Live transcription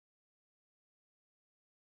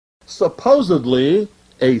Supposedly,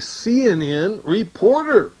 a CNN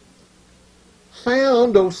reporter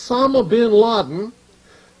found Osama bin Laden,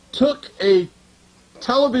 took a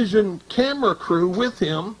television camera crew with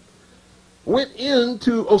him, went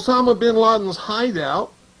into Osama bin Laden's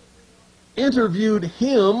hideout, interviewed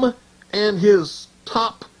him and his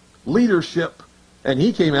top leadership, and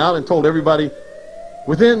he came out and told everybody,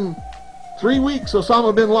 within 3 weeks,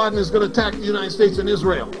 Osama bin Laden is going to attack the United States and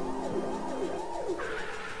Israel.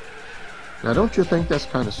 Now, don't you think that's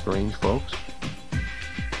kind of strange, folks?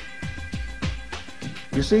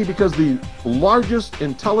 You see, because the largest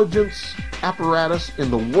intelligence apparatus in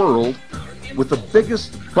the world, with the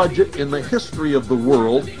biggest budget in the history of the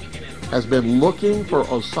world, has been looking for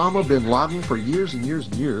Osama bin Laden for years and years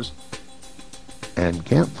and years, and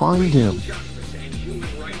can't find him.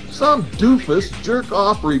 Some doofus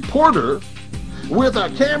jerk-off reporter with a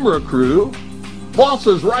camera crew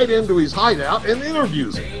waltzes right into his hideout and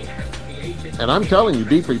interviews him. And I'm telling you,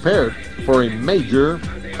 be prepared for a major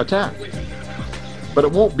attack. But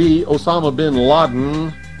it won't be Osama bin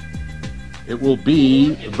Laden. It will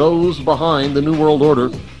be those behind the New World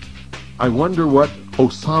Order. I wonder what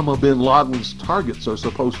Osama bin Laden's targets are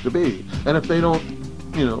supposed to be. And if they don't,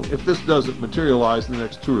 if this doesn't materialize in the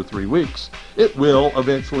next 2 or 3 weeks, it will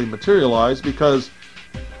eventually materialize, because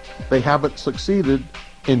they haven't succeeded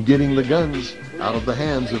in getting the guns out of the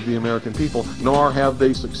hands of the American people, nor have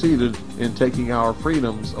they succeeded in taking our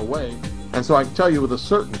freedoms away. And so I can tell you with a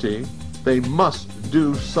certainty, they must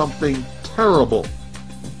do something terrible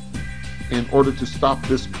in order to stop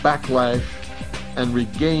this backlash and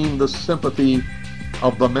regain the sympathy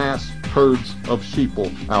of the mass herds of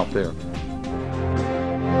sheeple out there.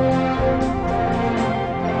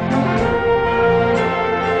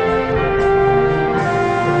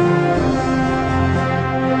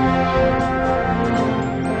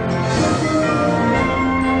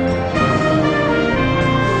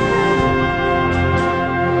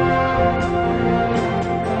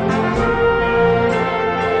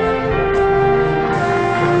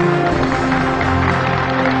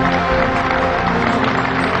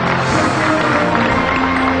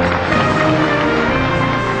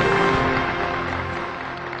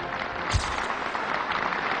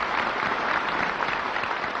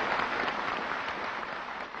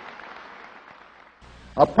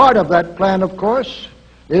 A part of that plan, of course,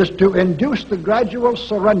 is to induce the gradual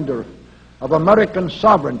surrender of American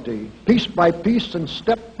sovereignty, piece by piece and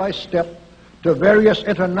step by step, to various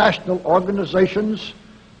international organizations,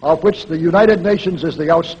 of which the United Nations is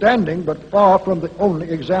the outstanding but far from the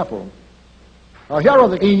only example. Now, here are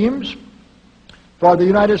the aims for the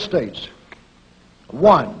United States.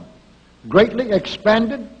 1, greatly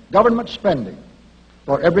expanded government spending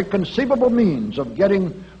for every conceivable means of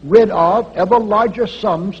getting rid of ever larger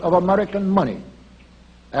sums of American money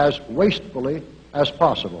as wastefully as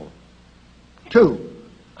possible. 2,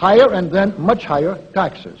 higher and then much higher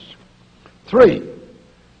taxes. 3,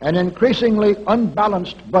 an increasingly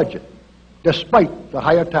unbalanced budget despite the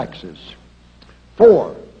higher taxes.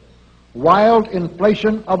 4, wild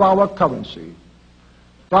inflation of our currency.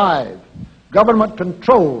 5, government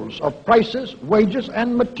controls of prices, wages,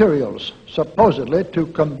 and materials, supposedly to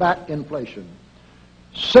combat inflation.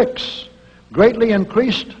 6, greatly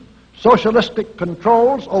increased socialistic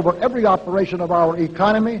controls over every operation of our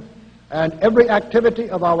economy and every activity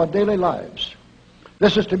of our daily lives.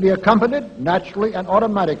 This is to be accompanied, naturally and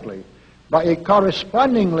automatically, by a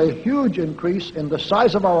correspondingly huge increase in the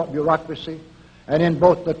size of our bureaucracy and in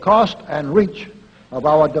both the cost and reach of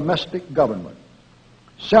our domestic government.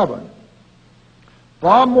 7,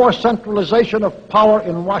 far more centralization of power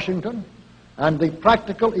in Washington and the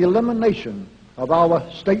practical elimination of our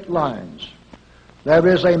state lines. There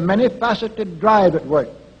is a many-faceted drive at work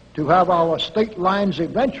to have our state lines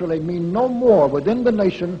eventually mean no more within the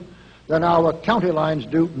nation than our county lines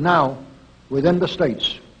do now within the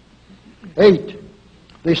states. 8,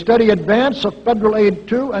 the steady advance of federal aid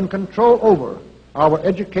to and control over our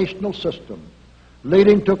educational system,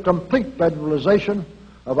 leading to complete federalization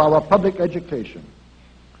of our public education.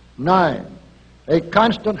 9, a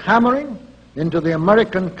constant hammering into the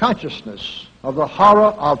American consciousness of the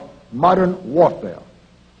horror of modern warfare,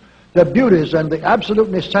 the beauties and the absolute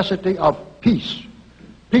necessity of peace,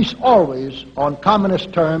 peace always on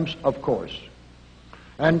communist terms, of course.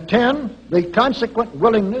 And 10, the consequent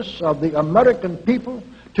willingness of the American people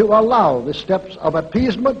to allow the steps of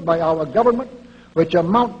appeasement by our government which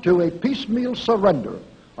amount to a piecemeal surrender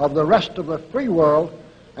of the rest of the free world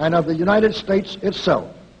and of the United States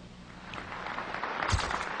itself.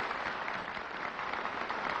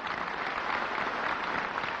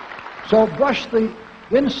 So brush the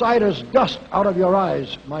insider's dust out of your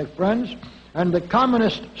eyes, my friends, and the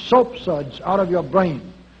communist soap suds out of your brain,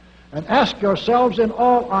 and ask yourselves in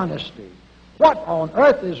all honesty, what on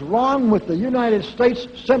earth is wrong with the United States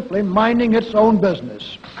simply minding its own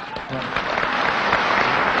business?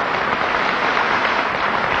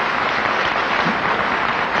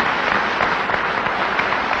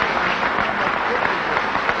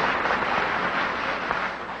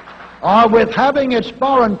 Or with having its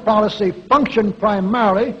foreign policy function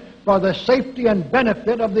primarily for the safety and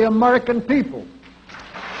benefit of the American people.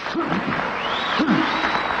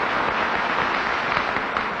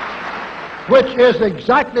 Which is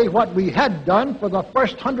exactly what we had done for the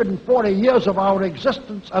first 140 years of our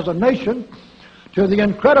existence as a nation, to the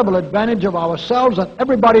incredible advantage of ourselves and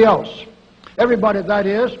everybody else. Everybody, that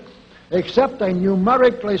is, except a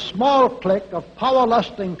numerically small clique of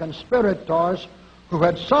power-lusting conspirators who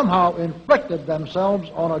had somehow inflicted themselves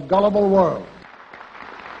on a gullible world.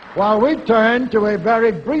 While we turn to a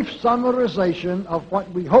very brief summarization of what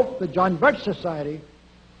we hope the John Birch Society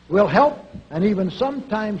will help and even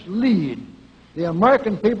sometimes lead the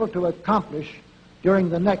American people to accomplish during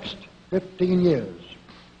the next 15 years.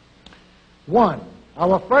 One,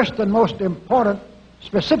 our first and most important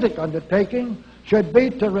specific undertaking should be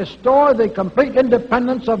to restore the complete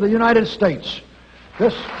independence of the United States.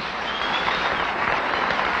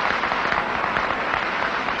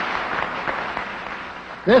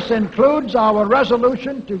 This includes our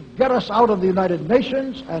resolution to get us out of the United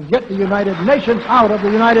Nations and get the United Nations out of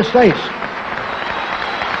the United States.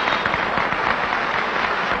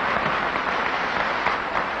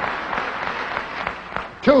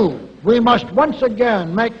 Two, we must once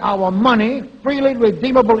again make our money freely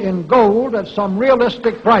redeemable in gold at some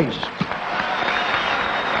realistic price.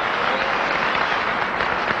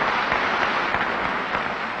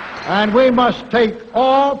 And we must take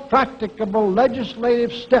all practicable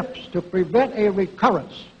legislative steps to prevent a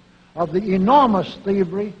recurrence of the enormous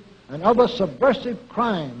thievery and other subversive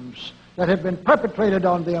crimes that have been perpetrated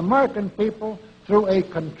on the American people through a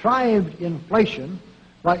contrived inflation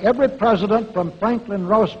by every president from Franklin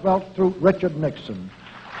Roosevelt through Richard Nixon.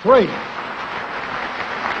 Three,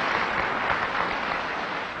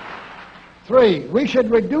 we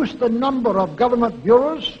should reduce the number of government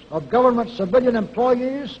bureaus, of government civilian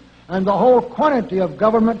employees, and the whole quantity of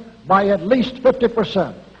government by at least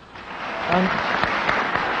 50%.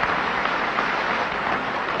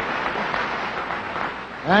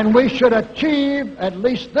 And we should achieve at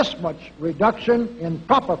least this much reduction in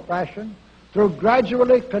proper fashion through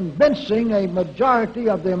gradually convincing a majority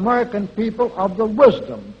of the American people of the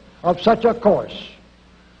wisdom of such a course.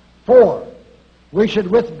 Four, we should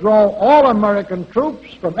withdraw all American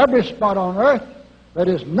troops from every spot on earth that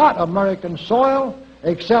is not American soil,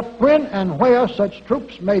 except when and where such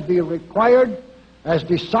troops may be required as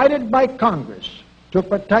decided by Congress to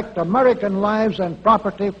protect American lives and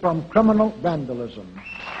property from criminal vandalism.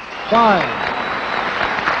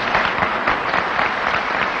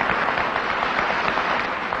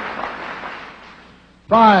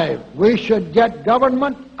 Five, we should get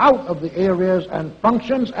government out of the areas and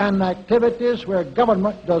functions and activities where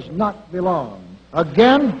government does not belong.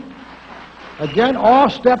 Again, all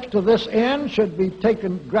steps to this end should be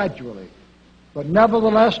taken gradually, but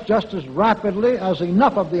nevertheless just as rapidly as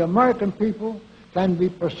enough of the American people can be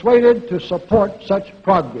persuaded to support such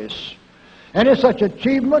progress. Any such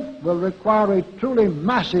achievement will require a truly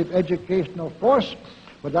massive educational force,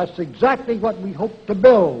 but that's exactly what we hope to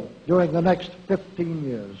build during the next 15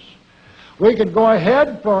 years. We could go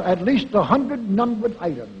ahead for at least 100 numbered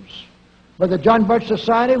items, but the John Birch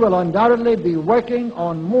Society will undoubtedly be working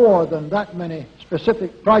on more than that many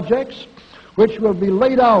specific projects, which will be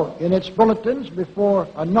laid out in its bulletins before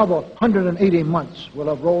another 180 months will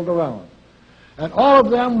have rolled around. And all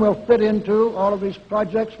of these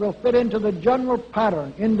projects will fit into the general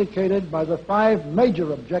pattern indicated by the 5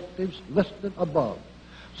 major objectives listed above.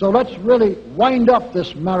 So let's really wind up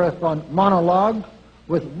this marathon monologue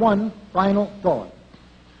with one final thought.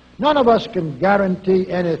 None of us can guarantee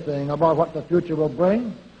anything about what the future will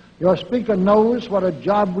bring. Your speaker knows what a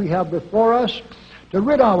job we have before us to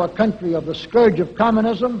rid our country of the scourge of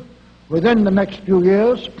communism within the next few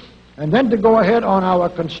years, and then to go ahead on our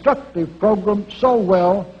constructive program so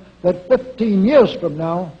well that 15 years from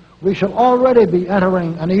now we shall already be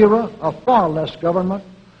entering an era of far less government,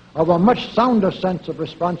 of a much sounder sense of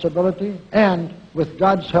responsibility, and, with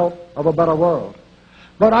God's help, of a better world.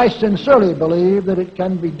 But I sincerely believe that it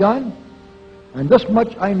can be done, and this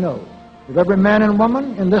much I know. If every man and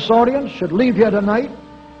woman in this audience should leave here tonight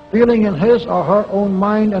feeling in his or her own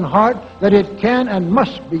mind and heart that it can and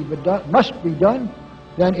must be done,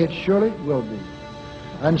 then it surely will be.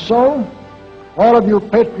 And so, all of you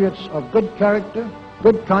patriots of good character,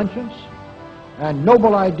 good conscience, and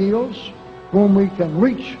noble ideals, whom we can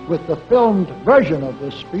reach with the filmed version of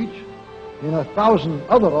this speech in 1,000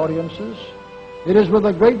 other audiences, it is with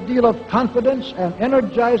a great deal of confidence and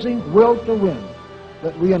energizing will to win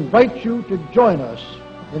that we invite you to join us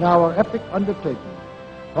in our epic undertaking.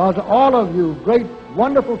 While to all of you great,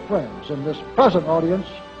 wonderful friends in this present audience,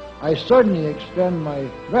 I certainly extend my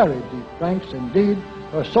very deep thanks indeed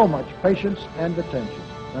for so much patience and attention.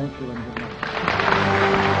 Thank you and good night.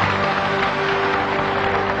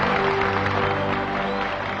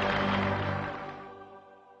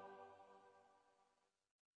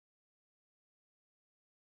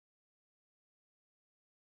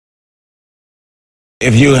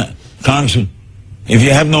 Congressman, if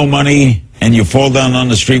you have no money and you fall down on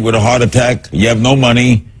the street with a heart attack, you have no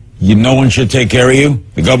money, no one should take care of you?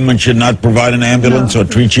 The government should not provide an ambulance or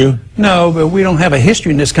treat you? No, but we don't have a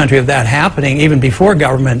history in this country of that happening. Even before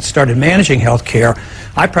government started managing health care,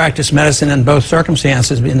 I practiced medicine in both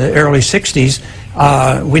circumstances. In the early 60s,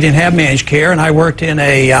 we didn't have managed care, and I worked in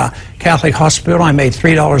a Catholic hospital. I made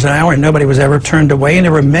 $3 an hour, and nobody was ever turned away. And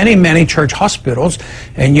there were many, many church hospitals,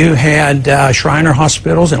 and you had Shriner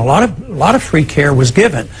hospitals, and a lot of free care was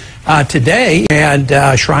given. Today, and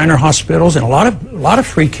Shriner hospitals, and a lot of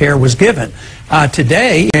free care was given.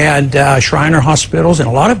 Today, and Shriner hospitals, and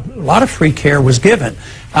a lot of free care was given.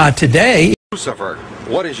 Today. Lucifer,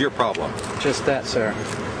 what is your problem? Just that, sir.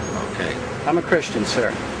 Okay. I'm a Christian,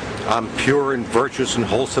 sir. I'm pure and virtuous and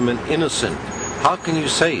wholesome and innocent. How can you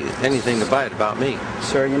say anything bad about me?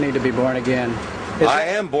 Sir, you need to be born again. I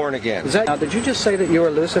am born again. Now, did you just say that you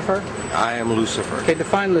were Lucifer? I am Lucifer. Okay,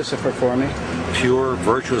 define Lucifer for me. Pure,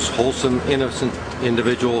 virtuous, wholesome, innocent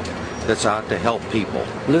individual that's out to help people.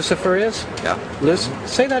 Lucifer is? Yeah.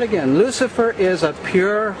 Say that again. Lucifer is a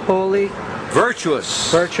pure, holy...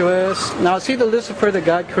 Virtuous. Virtuous. Now, is he the Lucifer that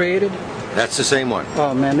God created? That's the same one.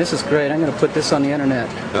 Oh, man, this is great. I'm going to put this on the internet.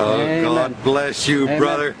 Oh, Amen. God bless you, Amen.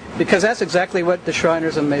 brother. Because that's exactly what the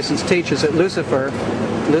Shriners and Masons teach, is that Lucifer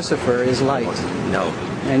is light. No.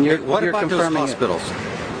 And you're What confirming about those hospitals?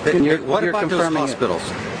 What about those hospitals?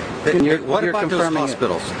 What about those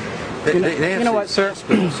hospitals? You know what, sir?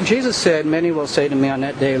 Jesus said, many will say to me on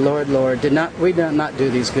that day, Lord, Lord, we did not do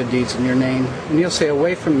these good deeds in your name? And you'll say,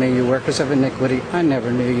 away from me, you workers of iniquity. I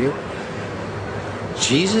never knew you.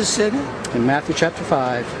 Jesus said it? In Matthew chapter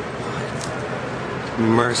 5.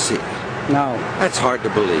 Mercy. No. That's hard to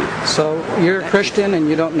believe. So you're a Christian and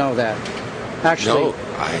you don't know that? Actually, no,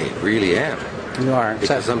 I really am. You are.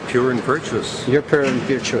 Because I'm pure and virtuous. You're pure and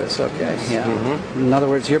virtuous, okay. Yeah. Mm-hmm. In other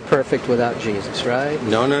words, you're perfect without Jesus, right?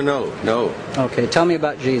 No. Okay, tell me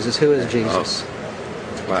about Jesus. Who is Jesus?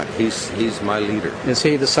 Well, he's my leader. Is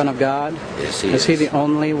he the Son of God? Yes, he is. Is he the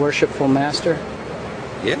only worshipful master?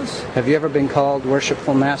 Yes. Have you ever been called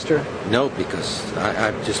worshipful master? No, because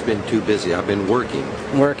I've just been too busy. I've been working.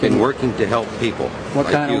 Working? Been working to help people. What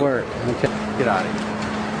like kind you. of work? Okay. Get out of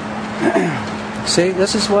here. See,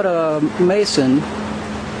 this is what a Mason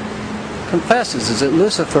confesses, is that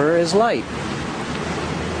Lucifer is light.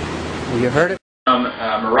 You heard it? From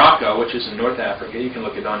Morocco, which is in North Africa. You can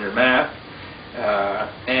look it on your map.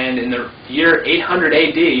 And in the year 800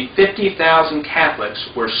 AD, 50,000 Catholics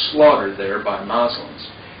were slaughtered there by Muslims.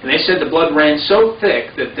 And they said the blood ran so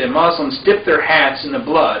thick that the Muslims dipped their hats in the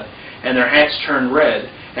blood, and their hats turned red.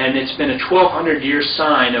 And it's been a 1,200-year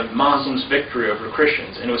sign of Muslims' victory over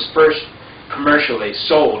Christians. And it was first commercially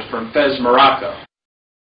sold from Fez, Morocco.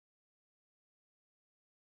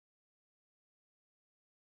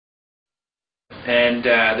 And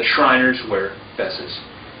the Shriners wear fezzes.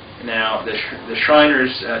 Now, the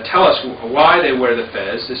Shriners tell us why they wear the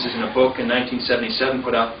fez. This is in a book in 1977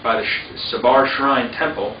 put out by the Sabar Shrine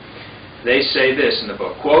Temple. They say this in the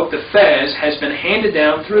book, quote, "The fez has been handed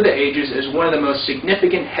down through the ages as one of the most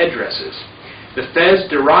significant headdresses. The fez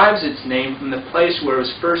derives its name from the place where it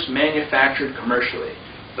was first manufactured commercially,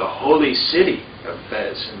 the holy city of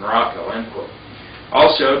Fez in Morocco," end quote.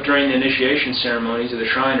 Also, during the initiation ceremonies of the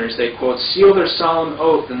Shriners, they, quote, "seal their solemn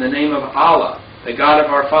oath in the name of Allah, the God of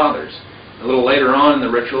our fathers." A little later on in the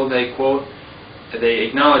ritual, they, quote, they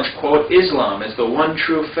acknowledge, quote, "Islam as the one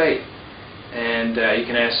true faith." And you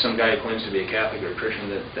can ask some guy who claims to be a Catholic or a Christian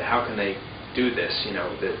that how can they do this, you know,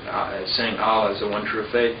 that saying Allah is the one true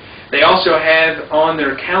faith. They also have on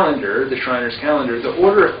their calendar, the Shriners' calendar, the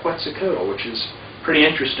Order of Quetzalcoatl, which is pretty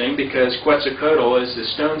interesting because Quetzalcoatl is the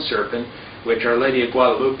stone serpent which Our Lady of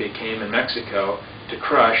Guadalupe came in Mexico to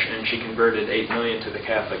crush, and she converted 8 million to the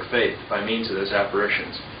Catholic faith by means of those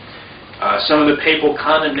apparitions. Some of the papal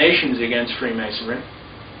condemnations against Freemasonry,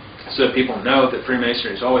 so that people know that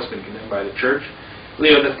Freemasonry has always been condemned by the Church.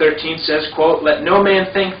 Leo XIII says, quote, "Let no man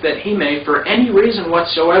think that he may, for any reason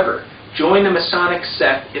whatsoever, join the Masonic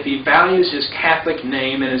sect if he values his Catholic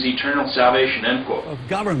name and his eternal salvation," end quote. Of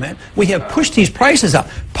government, we have pushed these prices up.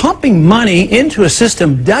 Pumping money into a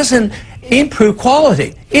system doesn't improve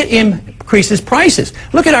quality. It increases prices.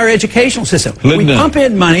 Look at our educational system. We pump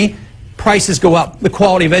in money, prices go up. The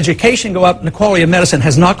quality of education go up, and the quality of medicine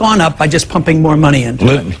has not gone up by just pumping more money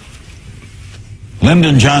into it.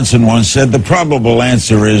 Lyndon Johnson once said the probable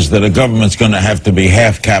answer is that a government's going to have to be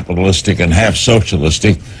half capitalistic and half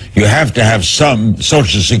socialistic. You have to have some.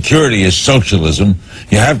 Social Security is socialism.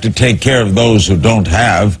 You have to take care of those who don't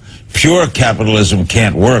have. Pure capitalism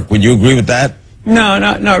can't work. Would you agree with that?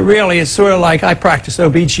 No, really. It's sort of like I practice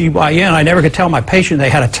OBGYN. I never could tell my patient they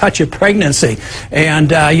had a touch of pregnancy. And,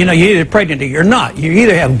 you know, you're either pregnant or you're not. You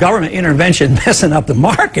either have government intervention messing up the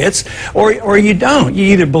markets or you don't. You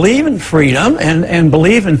either believe in freedom and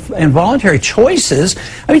believe in voluntary choices.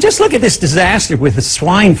 I mean, just look at this disaster with the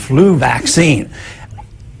swine flu vaccine.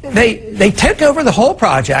 They took over the whole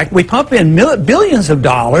project. We pump in billions of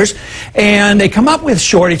dollars, and they come up with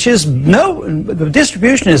shortages. The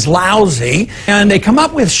distribution is lousy, and they come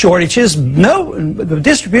up with shortages. The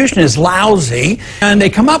distribution is lousy, and they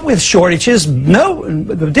come up with shortages.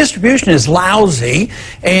 The distribution is lousy,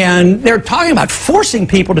 and they're talking about forcing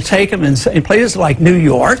people to take them in places like New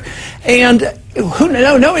York, and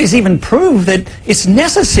nobody's even proved that it's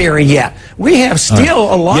necessary yet. We have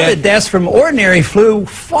still a lot of deaths from ordinary flu,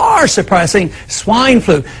 far surpassing swine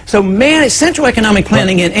flu. So, man, central economic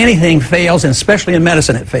planning in anything fails, and especially in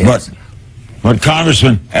medicine it fails. But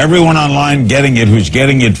Congressman, everyone online getting it who's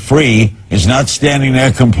getting it free is not standing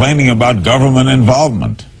there complaining about government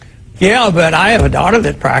involvement. Yeah, but I have a daughter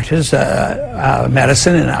that practices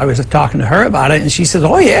medicine, and I was talking to her about it, and she says,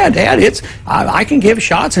 "Oh yeah, Dad, I can give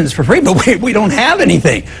shots and it's for free, but we don't have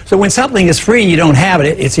anything." So when something is free and you don't have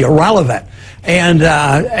it, it's irrelevant. And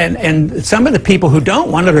some of the people who don't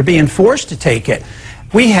want it are being forced to take it.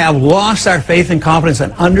 We have lost our faith and confidence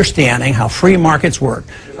in understanding how free markets work.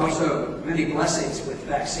 There's also many blessings with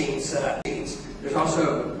vaccines. There's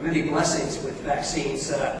also many blessings with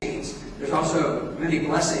vaccines. There's also many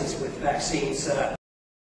blessings with vaccines.